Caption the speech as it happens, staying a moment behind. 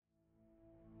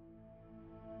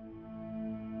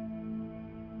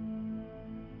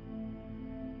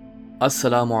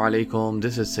Assalamu alaikum,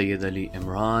 this is Sayyid Ali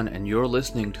Imran and you're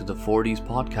listening to the 40s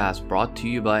podcast brought to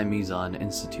you by Mizan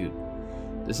Institute.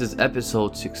 This is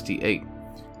episode 68,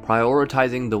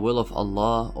 Prioritizing the Will of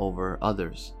Allah over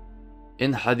Others.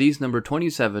 In hadith number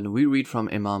 27, we read from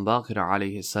Imam Baqir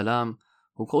alayhi salam,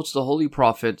 who quotes the Holy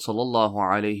Prophet sallallahu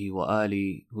alayhi wa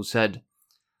alihi, who said,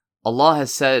 Allah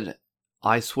has said,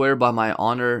 I swear by my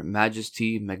honor,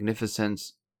 majesty,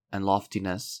 magnificence, and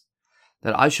loftiness,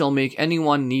 that I shall make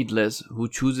anyone needless who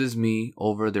chooses me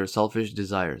over their selfish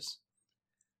desires.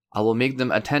 I will make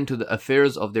them attend to the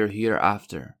affairs of their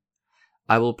hereafter.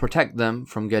 I will protect them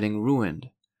from getting ruined.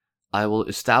 I will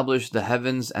establish the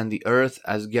heavens and the earth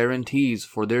as guarantees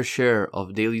for their share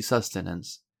of daily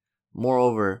sustenance.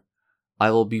 Moreover,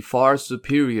 I will be far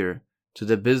superior to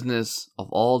the business of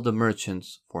all the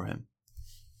merchants for him.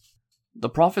 The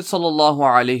Prophet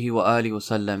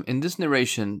ﷺ in this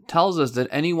narration tells us that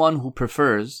anyone who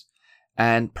prefers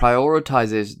and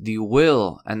prioritizes the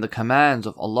will and the commands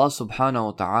of Allah subhanahu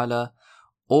wa ta'ala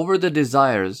over the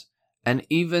desires and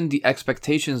even the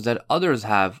expectations that others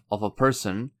have of a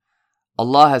person,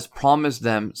 Allah has promised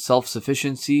them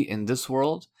self-sufficiency in this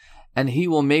world, and He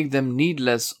will make them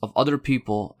needless of other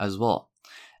people as well.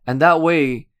 And that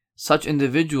way, such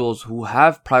individuals who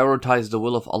have prioritized the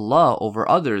will of Allah over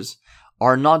others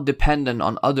are not dependent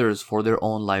on others for their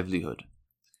own livelihood.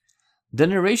 The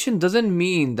narration doesn't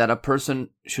mean that a person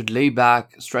should lay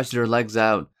back, stretch their legs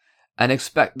out, and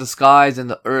expect the skies and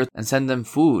the earth and send them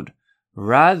food.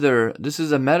 Rather, this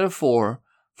is a metaphor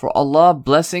for Allah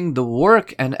blessing the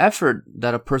work and effort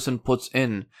that a person puts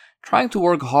in, trying to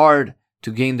work hard to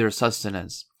gain their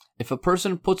sustenance. If a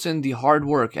person puts in the hard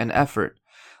work and effort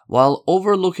while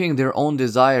overlooking their own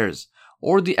desires,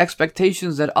 or the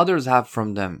expectations that others have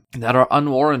from them that are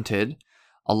unwarranted,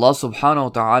 Allah subhanahu wa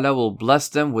ta'ala will bless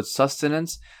them with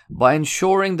sustenance by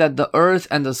ensuring that the earth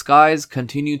and the skies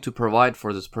continue to provide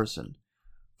for this person.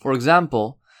 For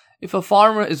example, if a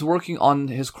farmer is working on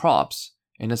his crops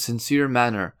in a sincere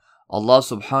manner, Allah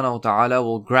subhanahu wa ta'ala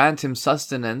will grant him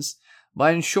sustenance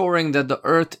by ensuring that the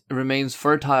earth remains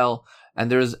fertile and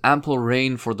there is ample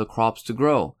rain for the crops to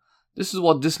grow. This is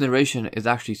what this narration is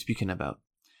actually speaking about.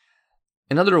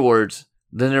 In other words,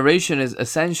 the narration is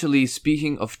essentially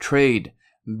speaking of trade,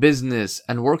 business,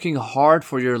 and working hard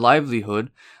for your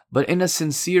livelihood, but in a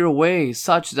sincere way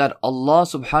such that Allah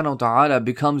subhanahu wa ta'ala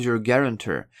becomes your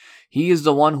guarantor. He is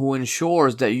the one who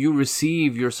ensures that you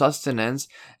receive your sustenance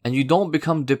and you don't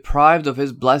become deprived of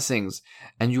His blessings,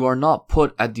 and you are not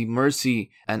put at the mercy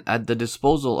and at the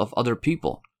disposal of other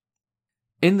people.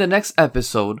 In the next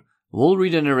episode, we'll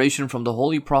read a narration from the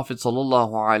Holy Prophet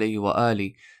sallallahu alaihi wa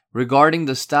alihi regarding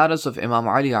the status of Imam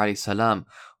Ali alayhi salam,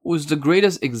 who is the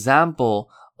greatest example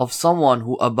of someone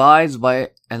who abides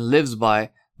by and lives by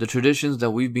the traditions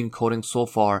that we've been quoting so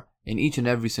far in each and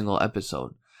every single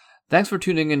episode. Thanks for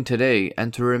tuning in today,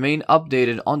 and to remain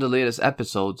updated on the latest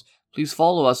episodes, please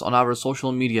follow us on our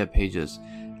social media pages.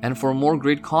 And for more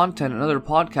great content and other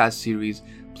podcast series,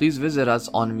 please visit us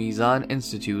on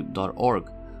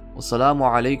mizaninstitute.org. Wassalamu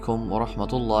alaikum wa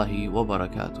rahmatullahi wa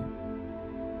barakatuh.